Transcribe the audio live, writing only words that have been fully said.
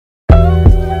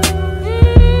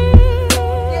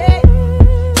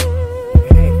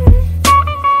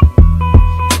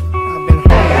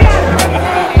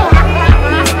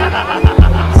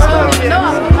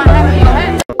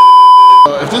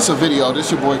Yo, this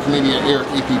your boy comedian Eric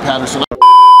E.P. Patterson.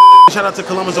 Shout out to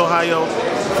Columbus, Ohio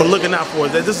for looking out for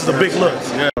us. This is a big look.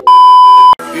 Yeah.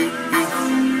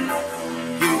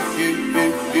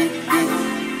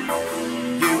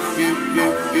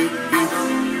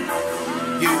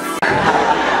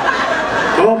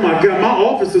 Oh my God, my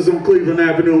office is on Cleveland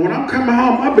Avenue. When I'm coming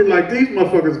home, I'll be like, these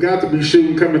motherfuckers got to be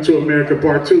shooting Coming to America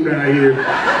Part 2 down here.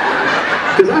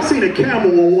 Because I seen a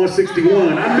camel on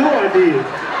 161. I know I did.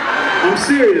 I'm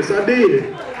serious, I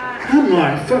did. I'm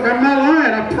like, fuck, I'm not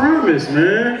lying, I promise,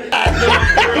 man.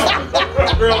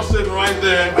 Girl sitting right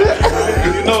there.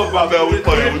 You know about that. We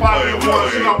playing.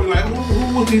 I'll be like,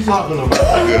 who was he talking about?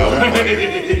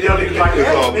 Yeah.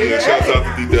 It's all good. Shouts out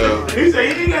to D-Dub. He said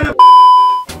he didn't get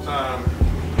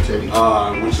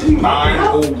which is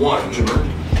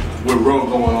 9:01 with road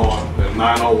going on at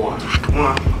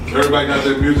 9:01. Everybody got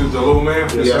their music, the little man?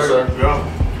 Yes, sir. Yeah.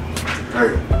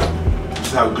 Hey,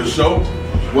 just have a good show.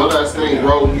 One last thing,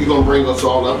 bro, you gonna bring us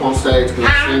all up on stage?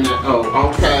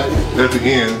 Oh, okay. At the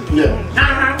end. Yeah.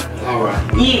 All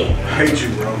right. Yeah. I hate you,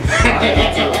 bro.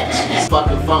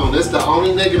 Fucking phone. This the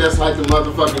only nigga that's like the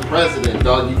motherfucking president,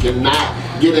 dog. You cannot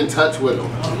get in touch with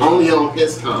him. Only on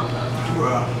his time.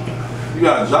 Bro, you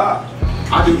got a job.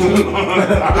 I do too.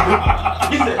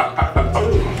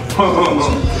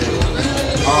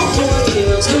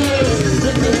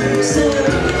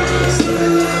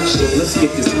 Let's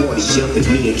get this party jumping.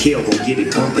 Me and Kel gon' get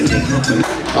it bumping.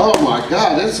 Oh my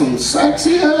God, there's some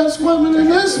sexy ass women in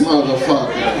this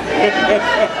motherfucker.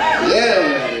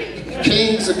 Yeah,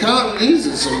 kings of comedies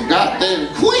and some goddamn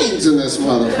queens in this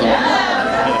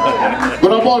motherfucker.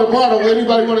 But I bought a bottle.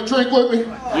 Anybody want to drink with me?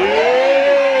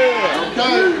 Yeah.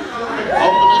 Okay.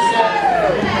 Open this up.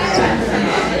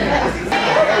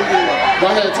 Go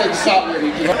ahead, take a shot with me.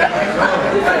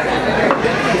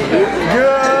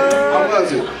 Good. How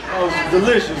was it? It was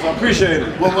delicious. I appreciate it.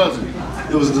 What was it?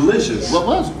 It was delicious. What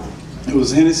was it? It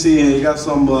was Hennessy and you got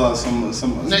some.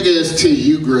 Nigga, it's tea.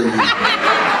 You green.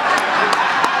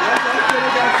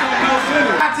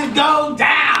 Got to go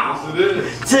down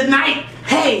tonight.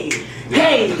 Hey.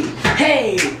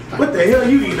 What the hell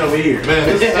you eating over here?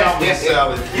 Man, this salmon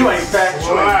salad. You ain't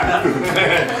factual.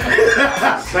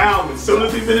 Salmon. As soon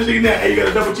as he finish eating that, hey, you got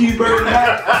a double cheeseburger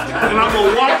tonight? And I'm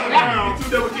gonna wash it down. 2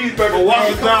 double cheeseburgers. Wash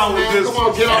it down with this. Come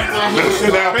on, get off my head.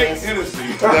 Fake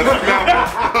Hennessy.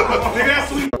 Nigga, that's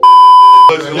sweet.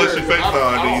 Unless you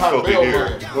FaceTime, then you smoke in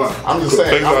here. I'm just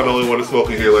saying. FaceTime the only one to smoke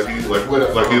in here like he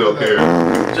don't care.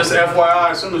 Just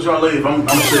FYI, as soon as y'all leave, I'm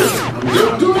serious.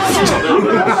 Do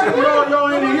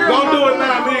Y'all in here. Don't do it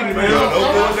now, man.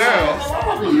 Don't do it now.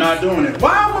 I'm not doing it.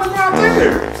 Why I want to go out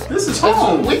there? This is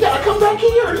home. We gotta come back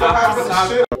here.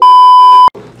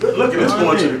 Look at this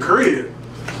going to the crib.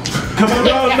 Come on,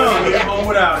 no, no, home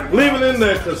without it. Leave it in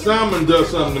there because Salmon does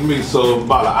something to me, so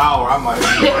about an hour I might.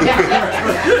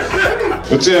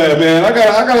 But yeah, man, I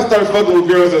gotta start fucking with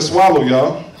girls that swallow,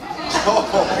 y'all.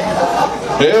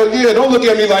 Hell yeah, don't look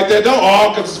at me like that.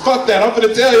 Cause fuck that. I'm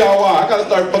finna tell y'all why. I gotta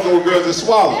start fucking with girls that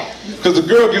swallow. Cause the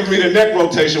girl gives me the neck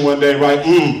rotation one day, right? I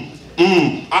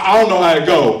don't know how it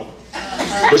go.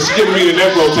 But she giving me the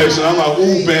neck rotation. I'm like,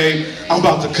 ooh, babe, I'm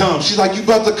about to come. She's like, you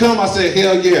about to come? I said,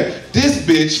 hell yeah. This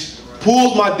bitch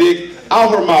pulls my dick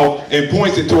out her mouth and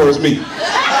points it towards me.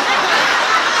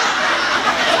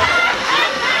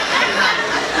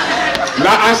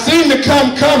 Now, I seen the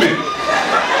cum coming,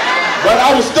 but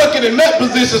I was stuck in a nut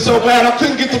position so bad I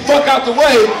couldn't get the fuck out the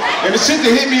way, and the shit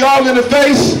that hit me all in the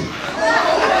face.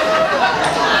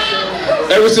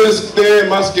 Ever since then,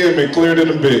 my skin been clearer than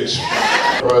a bitch.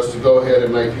 For us to go ahead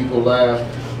and make people laugh,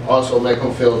 also make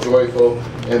them feel joyful,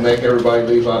 and make everybody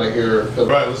leave out of here feeling.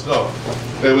 Right, let's go.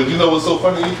 Hey, but you know what's so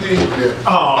funny, EP? Yeah. I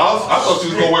thought you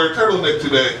was gonna wear a turtleneck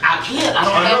today. I can't. I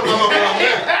don't have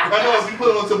I know as you put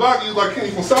it on tobacco, you like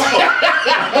Kenny from South Park.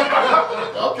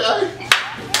 Okay.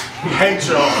 hate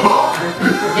y'all.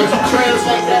 Did you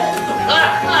translate that?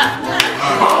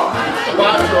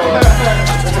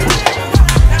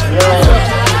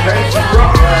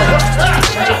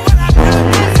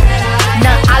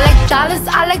 Now I like dollars,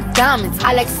 I like diamonds,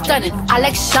 I like stunning, I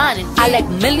like shining, I like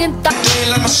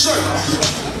 $1,000,000.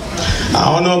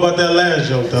 I don't know about that last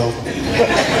joke though.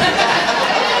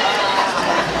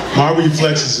 My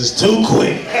reflexes is too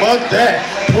quick. Fuck that.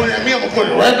 Point at me, I'm gonna put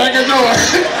it right back at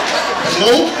yours.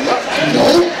 Nope.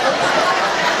 Nope.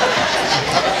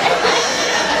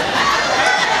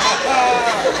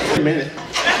 Wait a minute.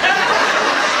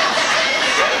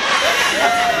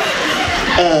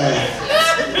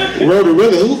 Rhoda,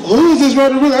 who is this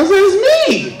Rhoda? I said, it's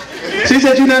me. She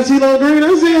said, you not CeeLo Green?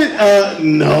 I said,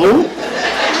 no.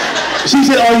 She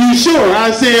said, are you sure? I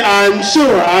said, I'm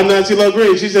sure I'm not CeeLo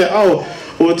Green. She said, oh,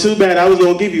 Well, too bad. I was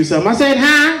gonna give you something. I said,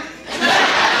 hi.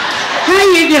 How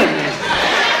you doing?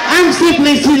 I'm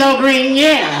Simply CeeLo Green,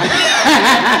 yeah.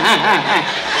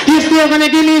 You still gonna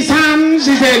give me some?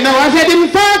 She said, no. I said, then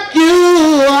fuck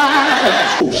you.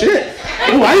 Oh, shit.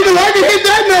 Oh, I didn't know I could hit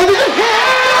that note.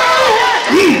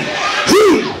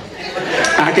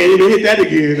 I can't even hit that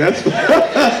again. That's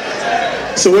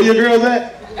so where your girls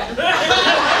at?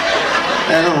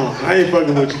 At home. I ain't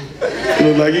fucking with you. You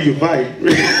look like you can fight.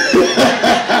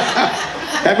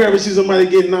 Have you ever seen somebody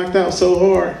get knocked out so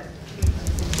hard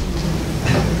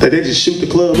that they just shoot the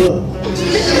club up?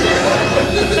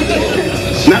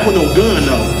 Not with no gun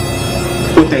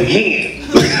though, with their hand.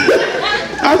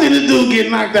 I seen this dude get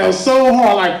knocked out so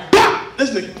hard, like, bah! This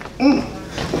nigga.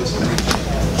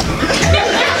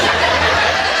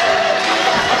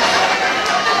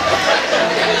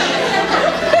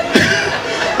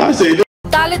 I say,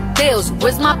 dollar deals,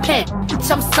 where's my pen?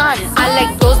 I'm signing. I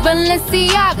like those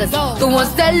Balenciagas, the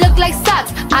ones that look like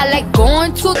socks. I like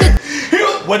going to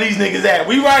the. Where these niggas at?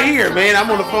 We right here, man. I'm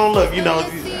on the phone. Look, you know.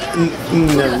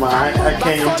 Never mind. I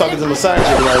can't. I'm talking to my side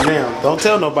chick right now. Don't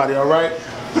tell nobody, all right?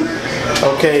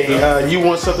 Okay. You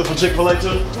want something from Chick-fil-A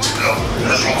too?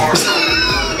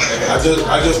 I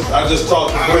just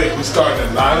talked to break. We starting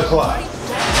at 9 o'clock.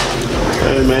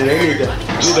 Hey man, they need to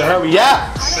hurry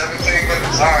up. 17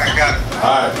 minutes. All right, got it.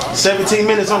 All right. 17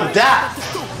 minutes on the dot.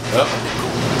 Yep.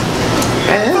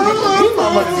 Man, these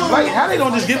motherfuckers is late. How they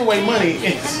gonna just give away money?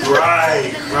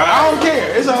 Right. I don't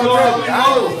care. It's all good.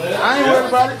 I ain't worried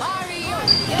about it.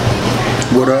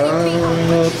 What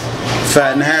up?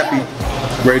 Fat and happy.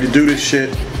 Ready to do this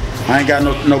shit. I ain't got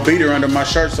no beater under my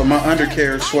shirt, so my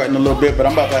undercarriage is sweating a little bit, but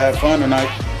I'm about to have fun tonight.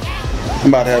 I'm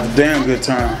about to have a damn good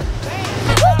time.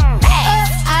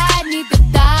 I need the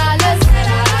dollars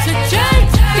to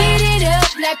just beat it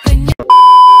up like a.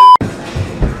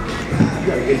 You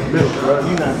gotta get in the middle, bro.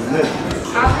 You not in the middle.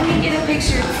 Let me get a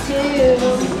picture too.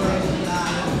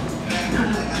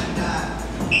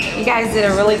 You guys did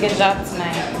a really good job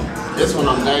tonight. This one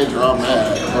I'm danger, I'm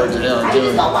mad. Heard the hell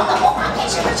good.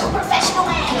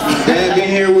 Dad been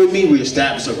here with me, we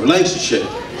established a relationship.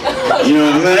 You know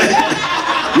what I'm saying?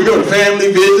 We go to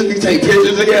family visits, we take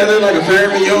pictures together like a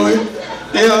family unit.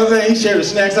 You know what I'm saying? He shared the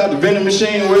snacks out the vending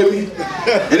machine with me.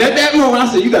 And at that moment I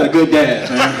said, you got a good dad,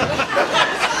 man.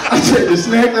 I said the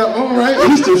snacks out, all right,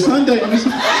 Easter Sunday. Hey!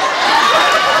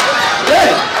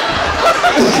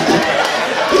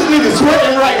 This nigga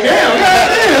sweating right now.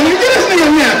 Goddamn, look at this nigga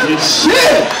napkin.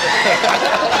 Shit!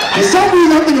 For some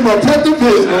reason I'm thinking about Pepto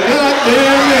Bismol.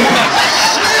 Goddamn man.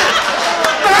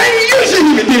 You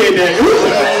shouldn't even did that.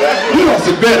 You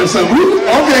lost a bet or something.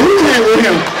 Okay, who came with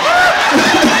him?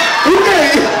 Who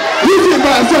came? You sit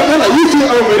by yourself. They're like, you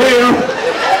sit over there.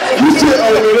 You sit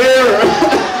over there.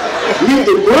 Leave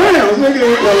the Browns. Look at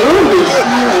Columbus.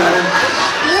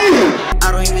 Damn.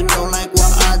 I don't even know like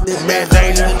what I did. Man,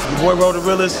 Danger, your boy Ro the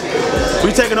Realest.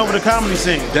 We taking over the comedy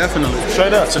scene. Definitely.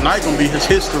 Straight up. Tonight gonna be his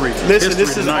history. Listen,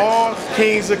 this is all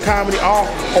Kings of Comedy, all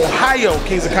Ohio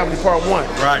Kings of Comedy Part 1.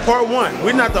 Right. Part 1.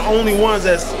 We're not the only ones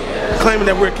that's claiming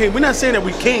that we're kings. We're not saying that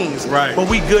we're kings, right? But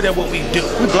we good at what we do.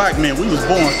 We black men. We was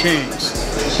born kings.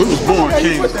 We was born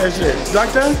kings. That shit.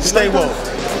 Like that? Stay woke.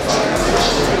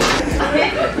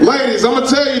 Ladies, I'm gonna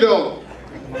tell you though,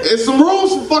 it's some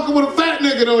rules for fucking with a fat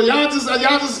nigga though. Y'all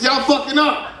fucking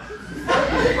up.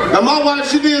 Now my wife,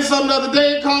 she did something the other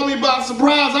day and called me by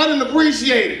surprise. I didn't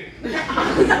appreciate it.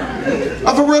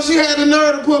 For real, she had the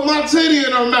nerve to put my titty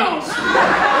in her mouth.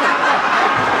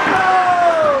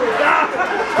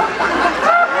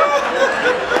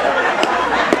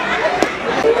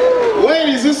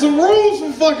 Ladies, there's some rules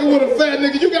for fucking with a fat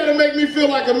nigga. You gotta make me feel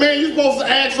like a man. You're supposed to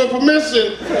ask for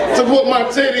permission to put my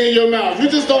titty in your mouth. You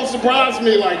just don't surprise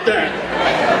me like that.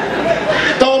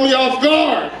 Throw me off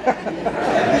guard.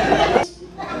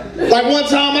 Like one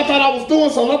time I thought I was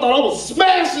doing something. I thought I was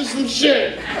smashing some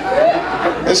shit.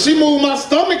 And she moved my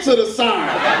stomach to the side.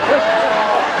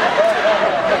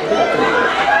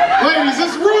 Ladies,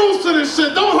 there's rules to this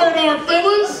shit. Don't hurt our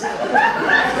feelings.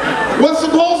 What's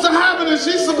supposed to happen is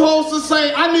she's supposed to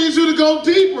say, I need you to go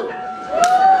deeper.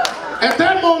 At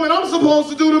that moment, I'm supposed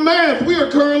to do the math. We are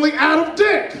currently out of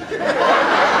dick.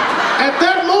 At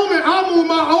that moment, I move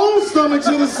my own stomach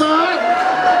to the side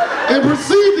and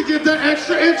proceed to get that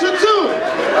extra inch or two.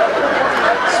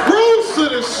 It's rules to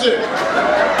this shit.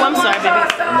 I'm sorry, baby.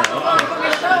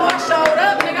 I showed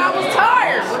up, nigga. I was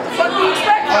tired. What the fuck do you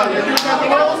expect? I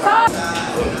was tired.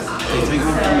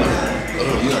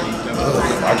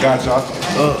 I got y'all.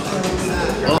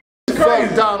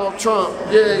 Fuck Donald Trump.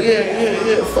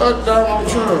 Yeah. Fuck Donald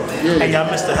Trump. Yeah. Hey, y'all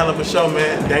missed a hell of a show,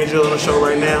 man. Danger on the show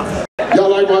right now. Y'all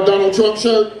like my Donald Trump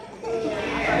shirt?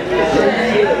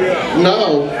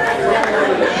 No.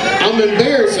 I'm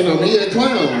embarrassing him. He a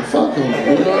clown. Fuck him.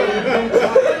 You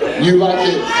know? You like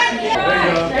it?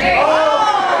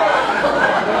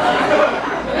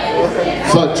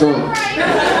 Fuck Trump.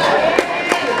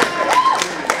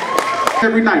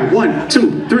 Every night, 1,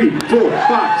 2, 3, 4,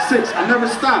 5, 6. I never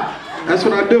stop. That's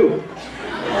what I do.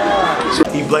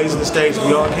 He blazing the stage.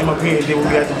 We all came up here and did what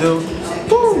we had to do.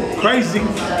 Woo, crazy.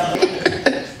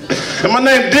 And my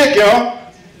name Dick, y'all.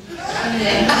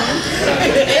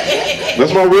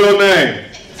 That's my real name.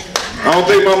 I don't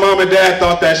think my mom and dad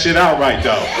thought that shit out right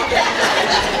though.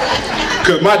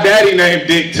 Cause my daddy named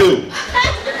Dick too.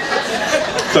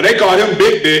 So they called him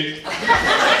Big Dick.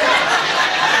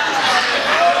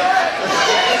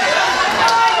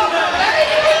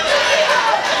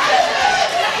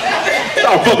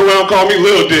 Y'all fuck around and call me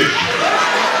Lil Dick.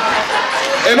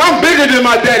 And I'm bigger than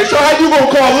my daddy, so how you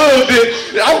gonna call Lil Dick?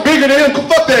 I'm bigger than him,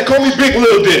 fuck that, call me Big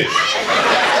Lil Dick.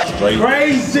 Straight,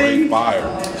 crazy. Fire.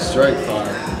 Straight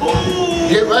fire.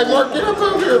 Get right, Mark, get up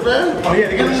over here, man. Oh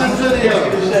yeah, get him into the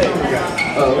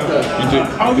Oh, okay. You do.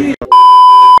 Oh yeah.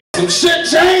 Some shit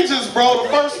changes, bro. The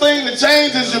first thing that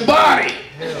changes is your body.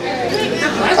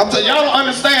 I'm telling y'all don't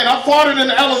understand. I farted in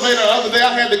the elevator the other day.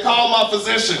 I had to call my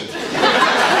physician.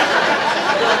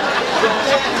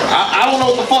 I don't know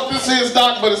what the fuck this is,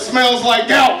 doc, but it smells like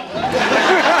gout.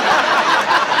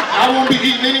 I won't be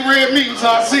eating any red meat until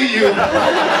I see you.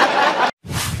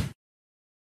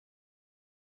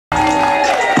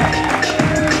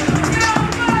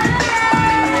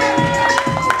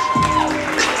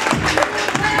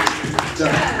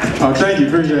 Oh, thank you,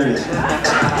 appreciate it.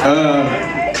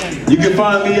 You can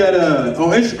find me at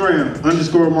on Instagram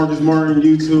 _Marcus Martin,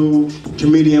 YouTube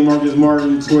comedian Marcus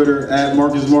Martin, Twitter at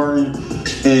Marcus Martin,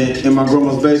 and in my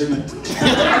grandma's basement.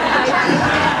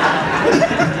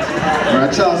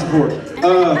 Alright, child support.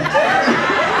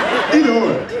 Either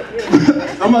or.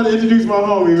 I'm about to introduce my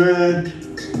homie, man,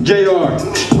 JR,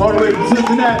 all the way from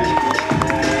Cincinnati.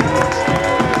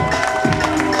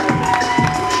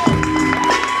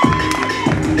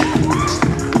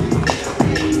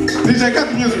 DJ, cut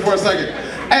the music for a second.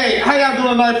 Hey, how y'all doing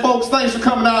tonight, folks? Thanks for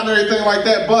coming out and everything like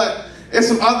that, but it's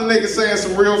some other niggas saying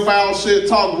some real foul shit,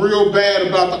 talk real bad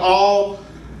about the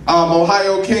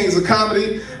Ohio Kings of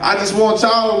Comedy. I just want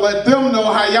y'all to let them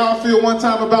know how y'all feel one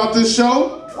time about this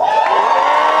show.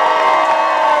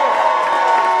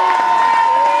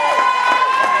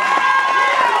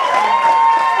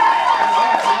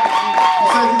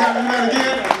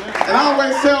 And I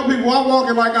always tell people I'm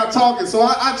walking like I'm talking, so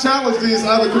I challenged these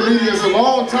other comedians a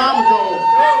long time ago.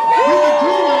 We can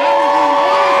do whatever we want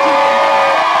to.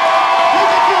 We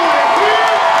can do it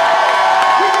here.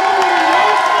 We can do it in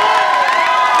your spot.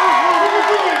 We can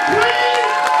do it clean.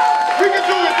 We can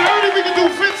do it dirty. We can do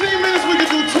 15 minutes. We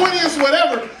can do 20. It's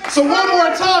whatever. So one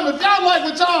more time, if y'all like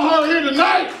what y'all heard here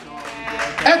tonight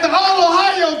at the All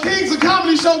Ohio Kings of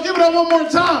Comedy Show, give it up one more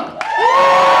time.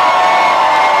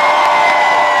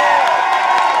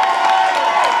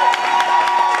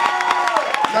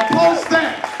 Now post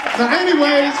that. Now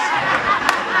anyways,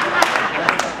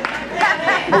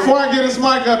 before I get this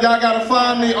mic up, y'all gotta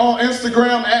find me on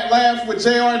Instagram at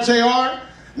LaughWithJR.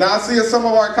 Now I see some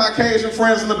of our Caucasian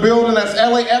friends in the building. That's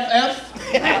LAFF_WITJRJR.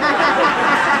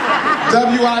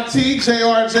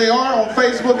 On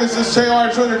Facebook it's just JR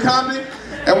Junior Comedy.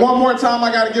 And one more time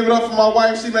I gotta give it up for my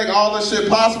wife. She make all this shit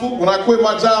possible. When I quit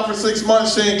my job for 6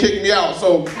 months, she ain't kicked me out.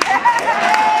 So make sure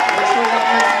y'all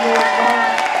make some noise.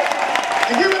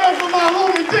 And give it up for my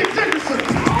homie Dick Dickerson.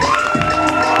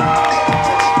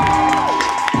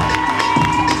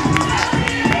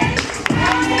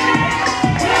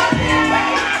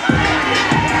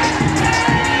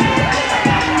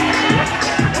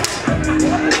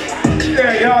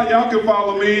 Yeah, y'all can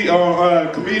follow me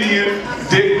on comedian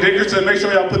Dick Dickerson. Make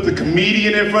sure y'all put the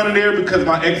comedian in front of there because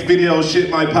my X video shit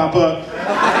might pop up.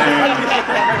 And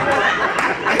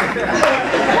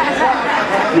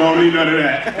you don't need none of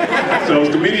that. So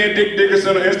it's comedian Dick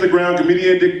Dickerson on Instagram,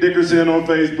 comedian Dick Dickerson on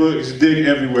Facebook. It's Dick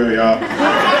everywhere, y'all.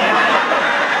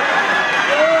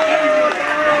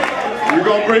 We're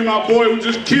gonna bring my boy who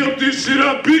just killed this shit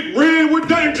up, Big Red with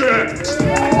Danger.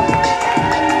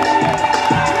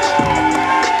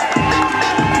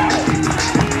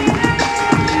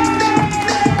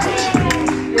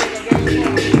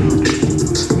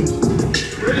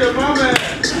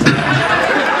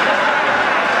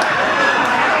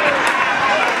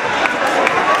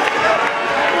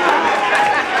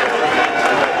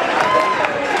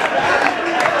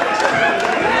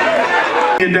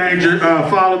 In danger,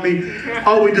 follow me.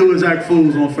 All we do is act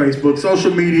fools on Facebook.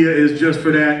 Social media is just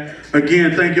for that.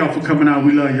 Again, thank y'all for coming out.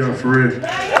 We love y'all for real.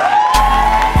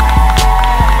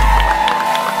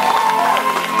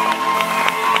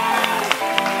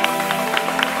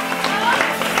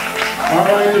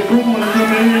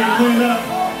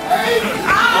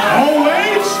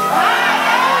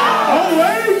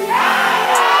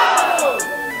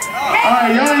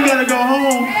 Alright, y'all ain't gotta go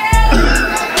home.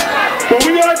 But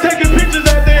we are taking pictures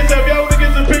out there, so if y'all wanna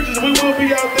get some pictures, we will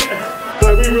be out there.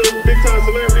 Like we real big time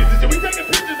celebrities. We taking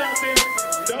pictures out there.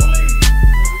 Don't leave.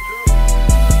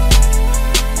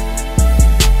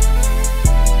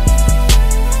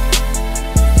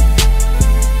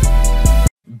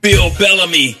 Bill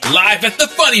Bellamy live at the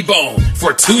Funny Bone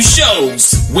for 2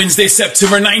 shows, Wednesday,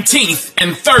 September 19th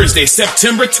and Thursday,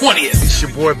 September 20th. It's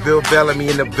your boy Bill Bellamy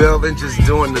in the building, just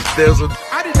doing the thizzle.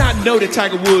 I did not know that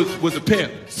Tiger Woods was a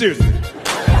pimp. Seriously.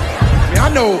 I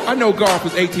mean, I know golf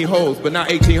was 18 holes, but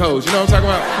not 18 hoes. You know what I'm talking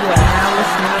about?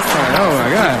 Oh my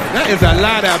God, that is a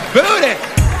lot of booty.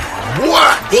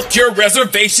 What? Book your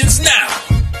reservations now